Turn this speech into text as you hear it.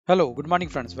Hello, good morning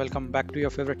friends. Welcome back to your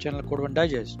favorite channel Code One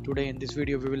Digest. Today in this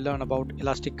video we will learn about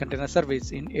Elastic Container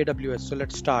Service in AWS. So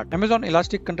let's start. Amazon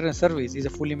Elastic Container Service is a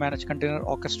fully managed container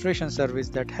orchestration service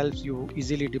that helps you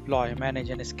easily deploy,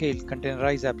 manage and scale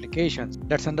containerized applications.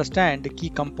 Let's understand the key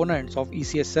components of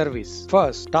ECS service.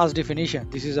 First, task definition.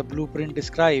 This is a blueprint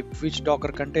describe which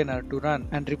Docker container to run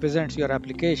and represents your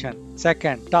application.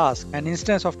 Second, task. An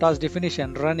instance of task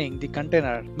definition running the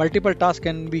container. Multiple tasks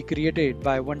can be created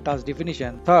by one task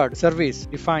definition. Third, service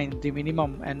defines the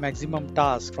minimum and maximum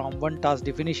tasks from one task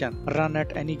definition run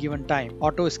at any given time.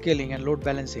 Auto scaling and load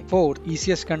balancing. Fourth,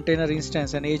 ECS Container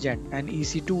Instance and Agent. An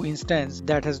EC2 instance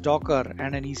that has Docker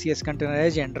and an ECS Container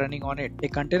Agent running on it. A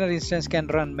container instance can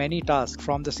run many tasks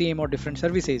from the same or different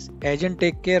services. Agent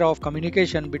take care of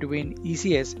communication between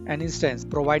ECS and instance,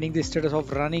 providing the status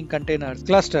of running containers.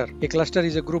 Cluster. A cluster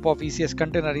is a group of ECS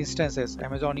container instances.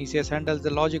 Amazon ECS handles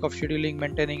the logic of scheduling,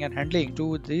 maintaining and handling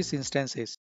to these instances.